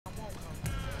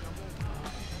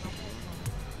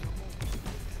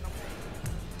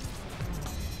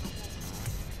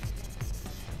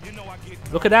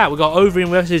Look at that. We got Overeem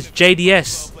versus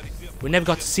JDS. We never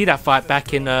got to see that fight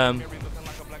back in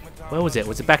where was it?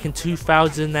 Was it back in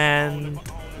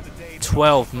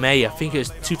 2012 May? I think it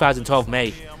was 2012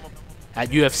 May at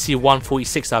UFC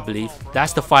 146, I believe.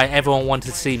 That's the fight everyone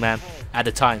wanted to see, man, at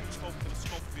the time.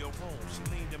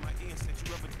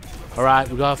 All right,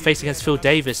 we got a face against Phil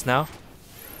Davis now.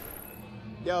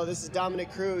 Yo, this is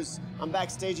Dominic Cruz. I'm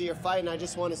backstage at your fight, and I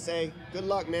just want to say, good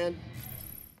luck, man.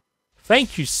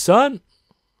 Thank you, son.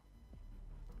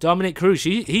 Dominic Cruz,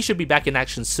 he should be back in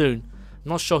action soon. I'm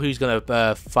not sure who he's going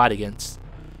to fight against.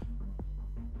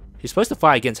 He's supposed to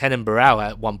fight against Renan Barão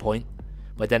at one point,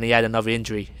 but then he had another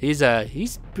injury. He's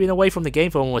been away from the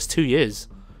game for almost 2 years,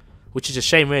 which is a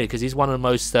shame, really, because he's one of the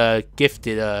most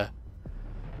gifted.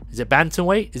 Is it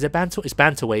bantamweight? Is it bantam? It's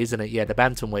bantamweight, isn't it? Yeah, the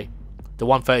bantamweight, the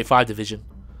 135 division.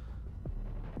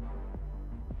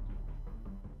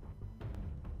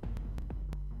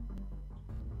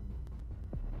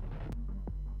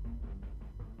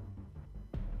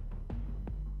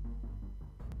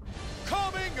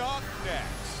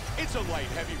 It's a light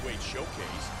heavyweight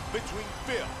showcase between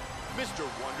Phil, Mr.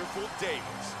 Wonderful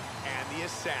Davis, and the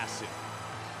Assassin.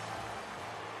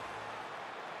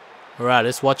 Alright,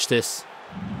 let's watch this.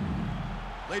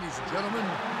 Ladies and gentlemen,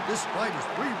 this fight is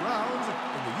 3 rounds in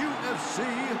the UFC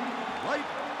light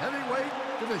heavyweight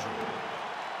division.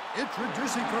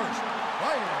 Introducing first,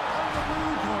 fighting out of the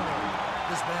blue corner.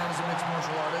 This man is a mixed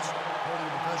martial artist, holding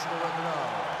a professional record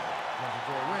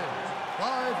of 24 wins,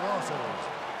 5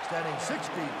 losses. Standing 6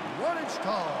 feet, 1 inch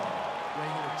tall, weighing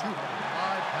in at 205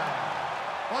 pounds.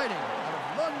 Fighting out of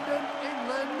London,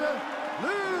 England,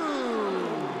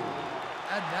 Lou.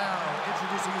 And now,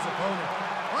 introducing his opponent,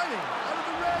 fighting out of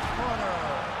the red corner,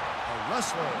 a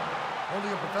wrestler,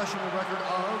 holding a professional record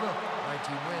of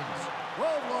 19 wins, 12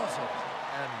 losses,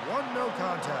 and 1 no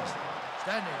contest.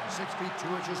 Standing 6 feet, 2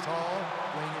 inches tall,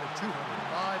 weighing in at 205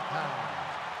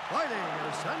 pounds. Fighting out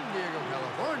of San Diego,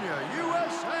 California,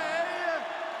 USA.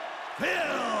 Phil,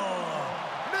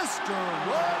 Mr.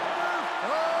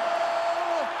 Wonderful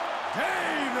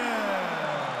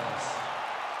Davis.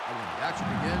 And when the action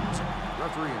begins,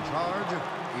 referee in charge,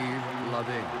 Yves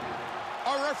Lavigne.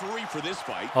 Our referee for this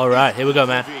fight. All right, here we go,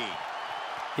 man.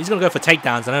 He's gonna go for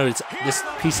takedowns. I know it's this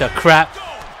piece of crap.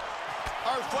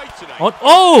 Our fight tonight.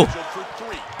 Oh! For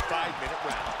 3 5-minute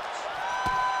rounds.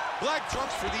 Black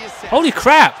trunks for the Assassin. Holy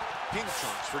crap! Pink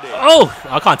trunks for Davis. Oh,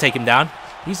 I can't take him down.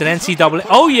 He's an NCAA.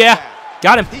 Oh yeah.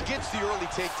 Got him. He gets the early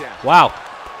takedown. Wow.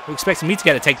 We're expecting me to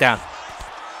get a takedown.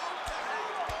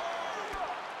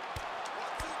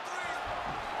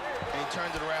 And he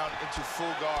turned it around into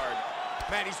full guard.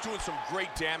 Man, he's doing some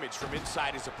great damage from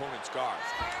inside his opponent's guard.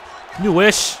 You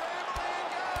wish.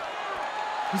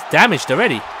 He's damaged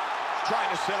already. Trying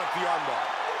to set up the armbar.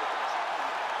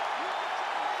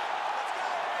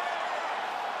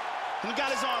 He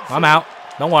got his arm. I'm out.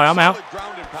 Don't worry, I'm out.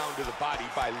 Ground and pound to the body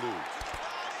by Lou.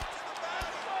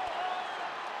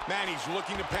 Man, he's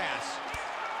looking to pass.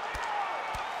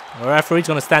 The referee's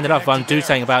going to stand it up if I do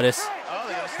something about this.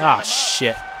 Ah,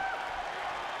 shit.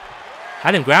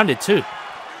 Had him grounded, too.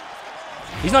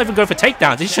 He's not even going for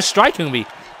takedowns. He's just striking me.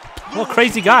 What a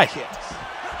crazy guy.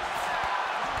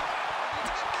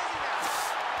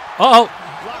 Uh-oh.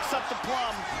 Locks up the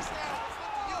plum.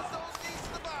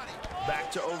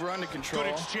 Back to over under control.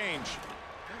 Good exchange.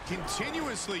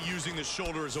 Continuously using the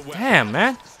shoulder as a weapon. Damn,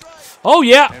 man. Oh,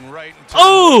 yeah. And right into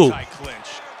oh! the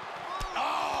clinch.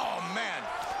 Oh, man.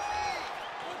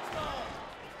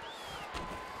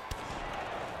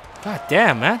 God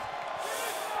damn, man.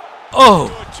 Oh.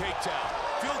 Good takedown.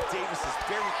 Phil Davis is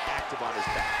very active on his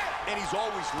back, and he's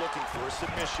always looking for a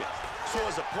submission. So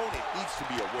his opponent needs to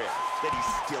be aware that he's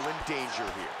still in danger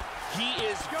here. He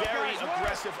is very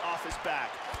aggressive off his back.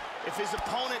 If his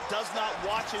opponent does not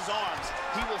watch his arms,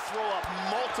 he will throw up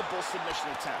multiple submission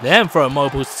attempts. Damn, throw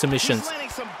multiple submissions. He's landing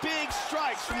some big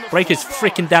strikes from the break his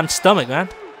freaking damn stomach, man.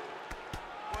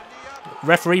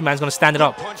 Referee, man's gonna stand it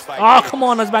up. Oh, come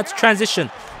on, I was about to transition.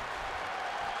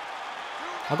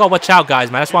 I gotta watch out,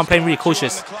 guys, man. That's why I'm playing really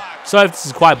cautious. Sorry if this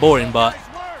is quite boring, but...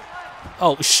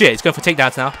 Oh, shit, he's going for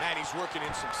takedowns now. And he's working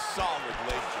in some solid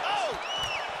leg kicks. Oh!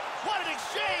 What an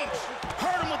exchange!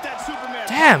 Hurt him with that Superman.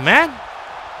 Damn, man.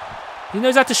 He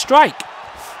knows how to strike.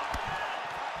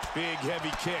 Big, heavy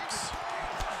kicks.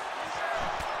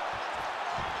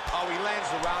 Oh, he lands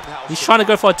the roundhouse. He's trying to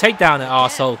go for a takedown, that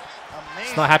arsehole.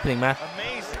 It's not happening, man.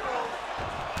 Amazing.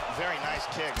 Very nice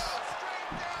kicks.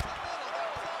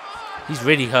 He's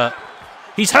really hurt.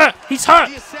 He's hurt. He's hurt.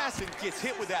 The assassin gets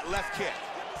hit with that left kick.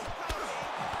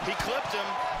 He clipped him.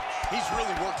 He's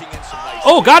really working in some nice.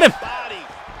 Oh, got him. Body.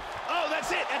 Oh, that's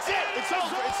That's it. That's it. It's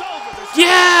over. It's over. There's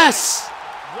Yes!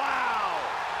 wow.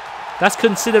 That's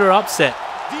considered an upset.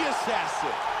 The assassin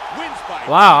wins by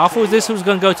Wow, I thought TKO. this was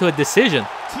going to go to a decision.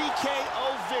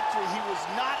 TKO victory. He was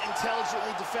not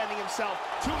intelligently defending himself.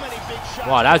 Too many big shots.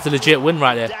 Wow, that was a legit win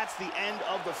right there. That's the end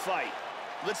of the fight.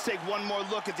 Let's take one more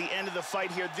look at the end of the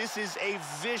fight here. This is a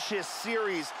vicious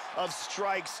series of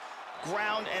strikes,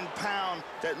 ground and pound,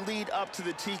 that lead up to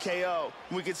the TKO.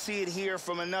 We can see it here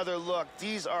from another look.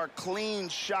 These are clean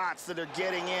shots that are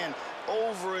getting in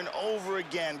over and over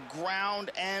again.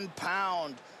 Ground and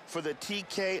pound for the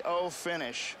TKO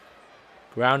finish.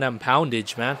 Ground and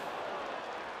poundage, man.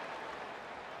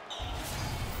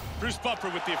 Bruce Buffer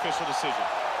with the official decision.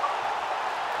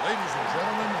 Ladies and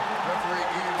gentlemen, referee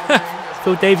Ian Levine has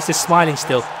Phil Davis is smiling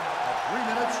still. at 3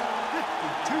 minutes,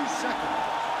 52 seconds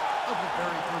of the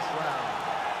very first round.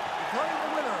 Declaring the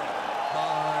winner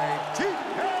by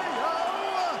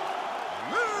TKO,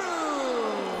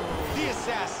 Lou! The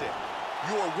assassin,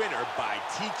 your winner by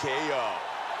TKO.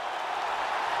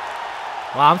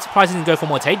 Wow, I'm surprised he didn't go for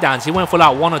more takedowns. He went for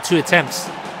like 1 or 2 attempts.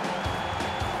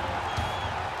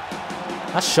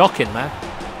 That's shocking, man.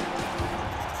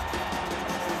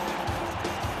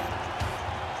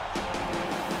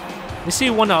 Let's see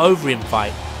who won the over him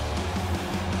fight.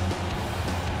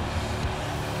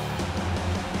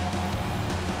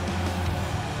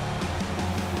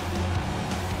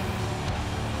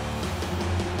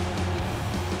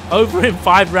 Over him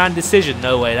 5-round decision.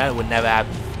 No way, that would never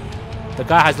happen. The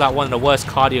guy has like one of the worst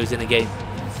cardios in the game.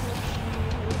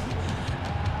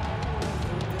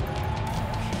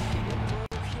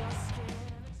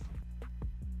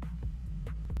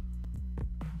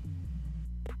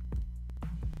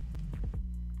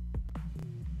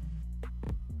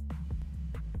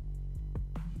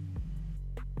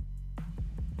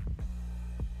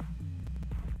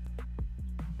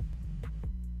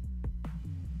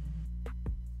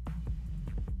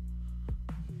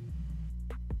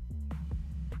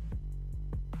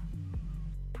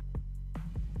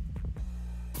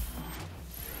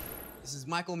 This is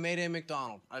Michael Mayday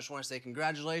McDonald. I just want to say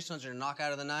congratulations on your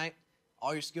knockout of the night.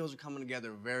 All your skills are coming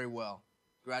together very well.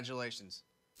 Congratulations.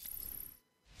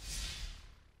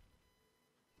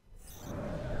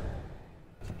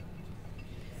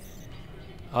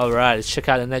 Alright, let's check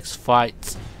out the next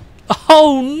fight.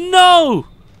 Oh no!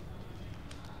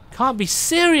 Can't be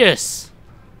serious!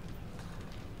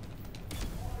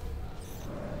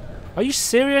 Are you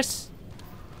serious?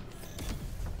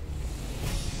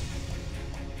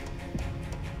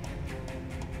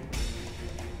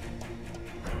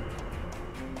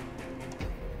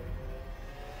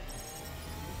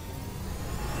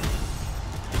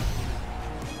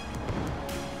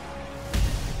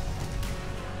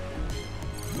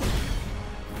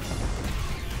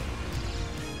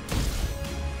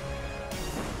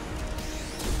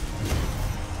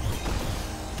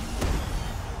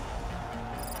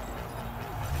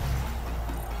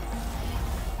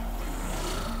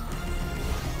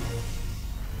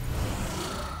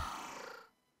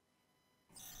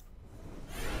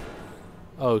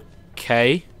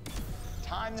 Okay.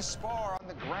 Time to spar on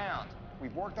the ground.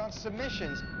 We've worked on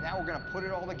submissions. Now we're gonna put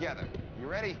it all together. You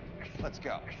ready? Let's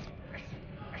go.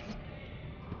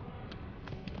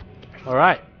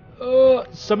 Alright.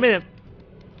 Submit him.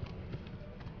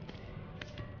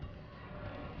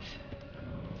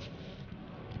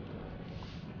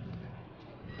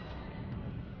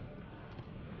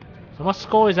 So my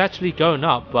score is actually going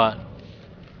up, but...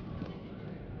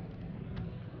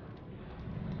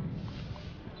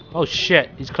 Oh shit,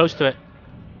 he's close to it.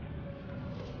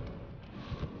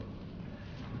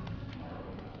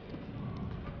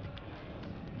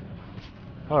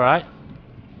 Alright.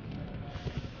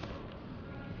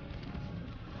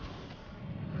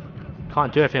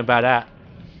 Can't do anything about that.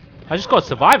 I just gotta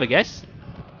survive, I guess.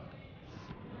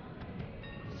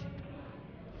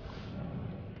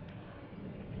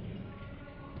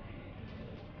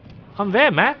 I'm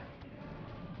there, man.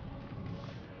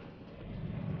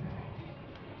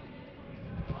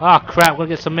 Ah, crap, we'll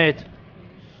get submitted.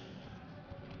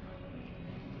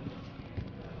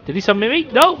 Did he submit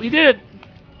me? No, he didn't.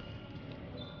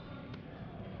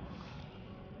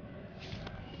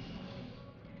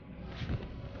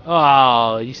 Oh,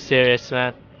 are you serious,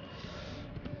 man?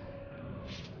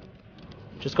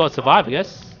 Just gotta survive, I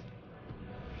guess.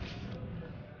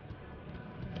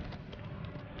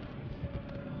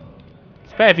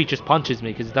 It's better if he just punches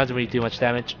me, because it doesn't really do much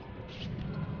damage.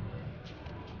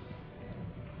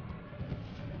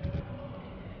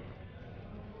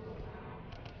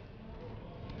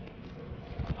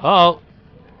 Uh oh.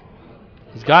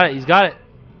 He's got it, he's got it.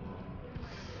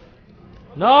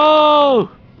 No!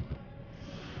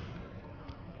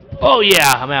 Oh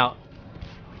yeah, I'm out.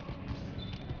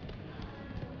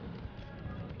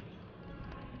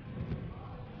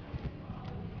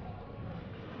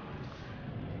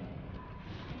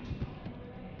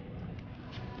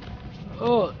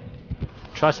 Oh,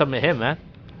 try something at him, man.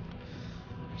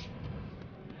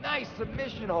 Nice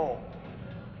submission hold.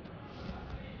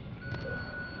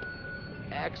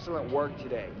 Excellent work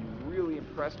today. You really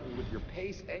impressed me with your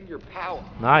pace and your power.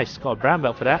 Nice, got a brown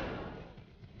belt for that.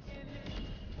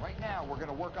 Right now, we're going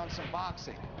to work on some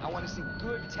boxing. I want to see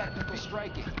good technical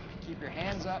striking. Keep your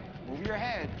hands up, move your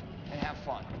head, and have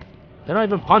fun. They're not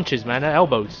even punches, man. They're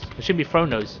elbows. They shouldn't be throwing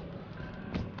those.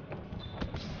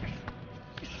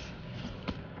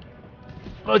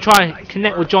 I'm gonna try and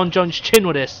connect with John Jones' chin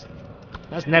with this.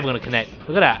 That's never gonna connect.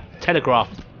 Look at that.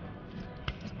 Telegraphed.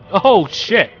 Oh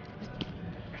shit.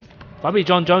 If I be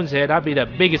John Jones here, that'd be the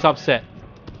biggest upset.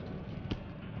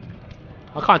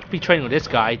 I can't be training with this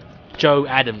guy, Joe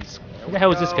Adams. Who the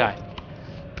hell is this guy?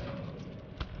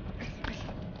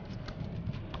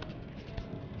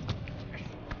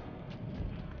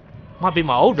 Might be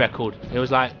my old record. It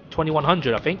was like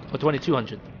 2100, I think, or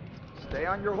 2200. Stay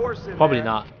on your horse in Probably there.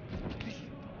 not.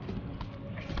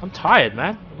 I'm tired,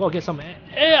 man. I've got to get some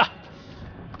air.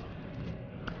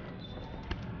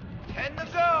 10 to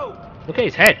go. Look at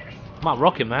his head. I'm not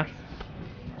rocking, man.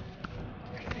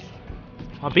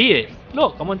 I beat it.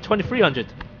 Look, I'm on 2300.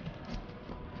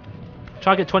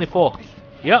 Try to get 24.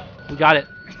 Yep, we got it.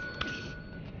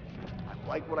 I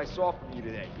like what I saw from you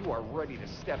today. You are ready to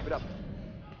step it up.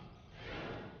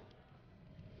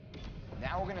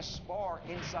 Now we're going to spar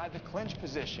inside the clinch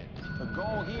position. The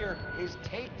goal here is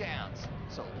takedowns.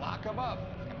 So lock him up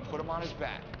and put him on his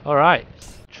back. Alright.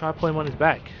 Try putting him on his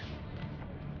back.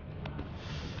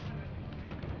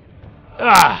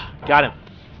 Ah! Got him.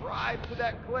 Drive to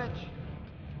that clinch.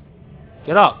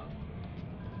 Get up.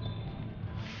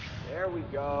 There we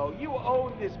go. You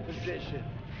own this position.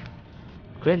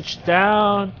 Clinch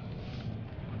down.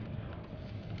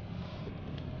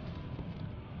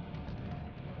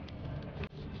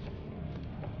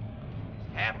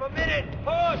 Half a minute.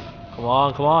 Push. Come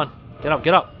on, come on. Get up,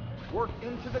 get up. Work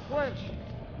into the clinch.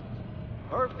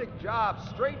 Perfect job.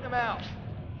 Straighten him out.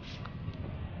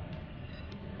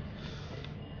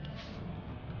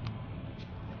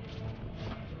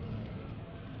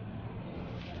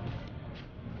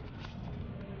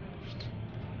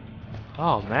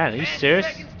 Oh man, are you 10 serious?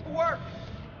 seconds to work.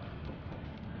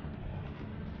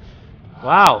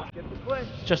 Wow. Get the clinch.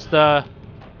 Just There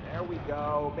we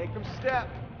go. Make him step.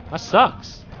 that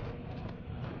sucks.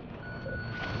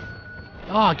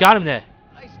 Oh, I got him there.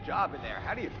 Nice job in there.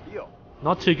 How do you feel?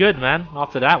 Not too good, man,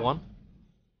 after that one.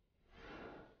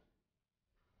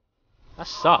 That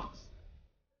sucks.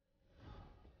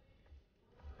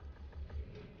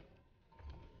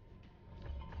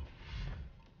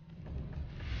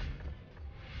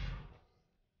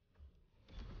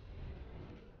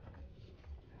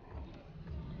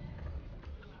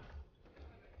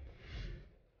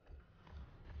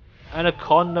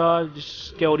 Anaconda,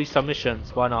 just get all these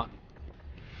submissions, why not?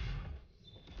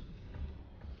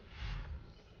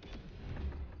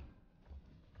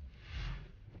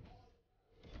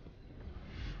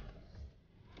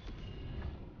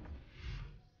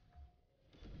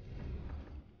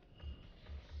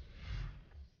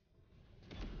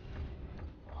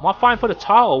 Am I fighting for the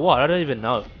title or what? I don't even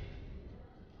know.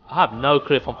 I have no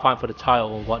clue if I'm fighting for the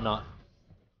title or whatnot.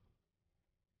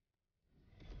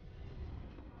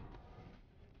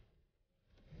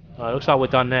 Alright, looks like we're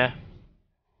done there.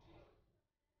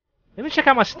 Let me check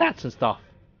out my stats and stuff.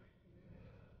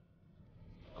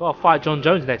 Gotta fight John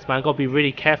Jones next, man. Gotta be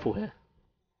really careful here.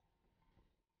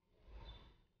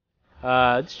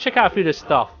 Let's check out a few of this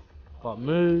stuff. Got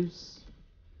moves.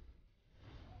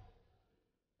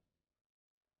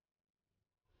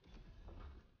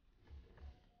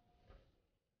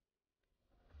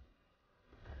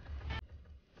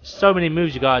 So many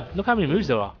moves you got. Look how many moves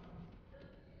there are.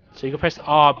 So you can press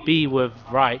RB with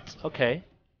right. Okay.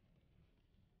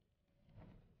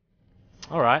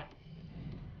 Alright.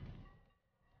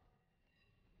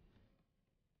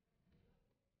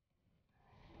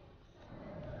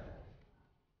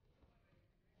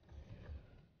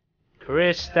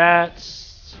 Career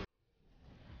stats.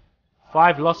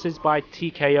 5 losses by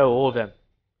TKO, all of them.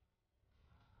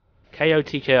 KO,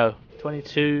 TKO.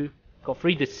 22. Got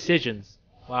 3 decisions.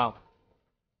 Wow.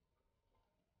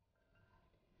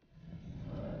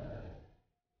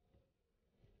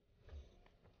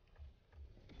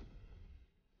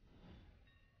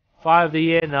 Five of the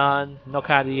year, none.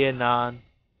 Knockout of the year, none.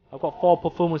 I've got 4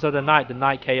 performers of the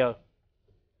night KO.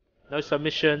 No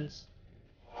submissions.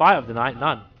 Fight of the night,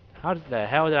 none. How the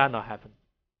hell did that not happen?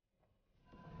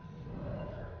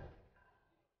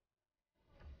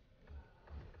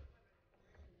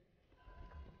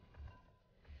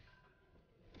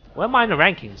 Where am I in the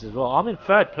rankings as well? I'm in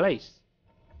 3rd place.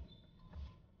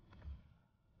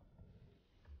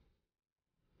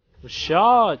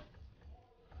 Rashad.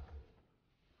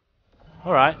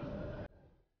 Alright.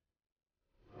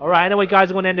 Alright, anyway guys,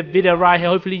 I'm going to end the video right here.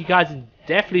 Hopefully you guys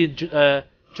definitely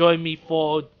join me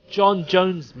for John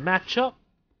Jones matchup.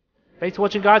 Thanks for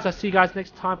watching guys. I'll see you guys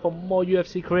next time for more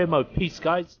UFC Career Mode. Peace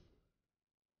guys.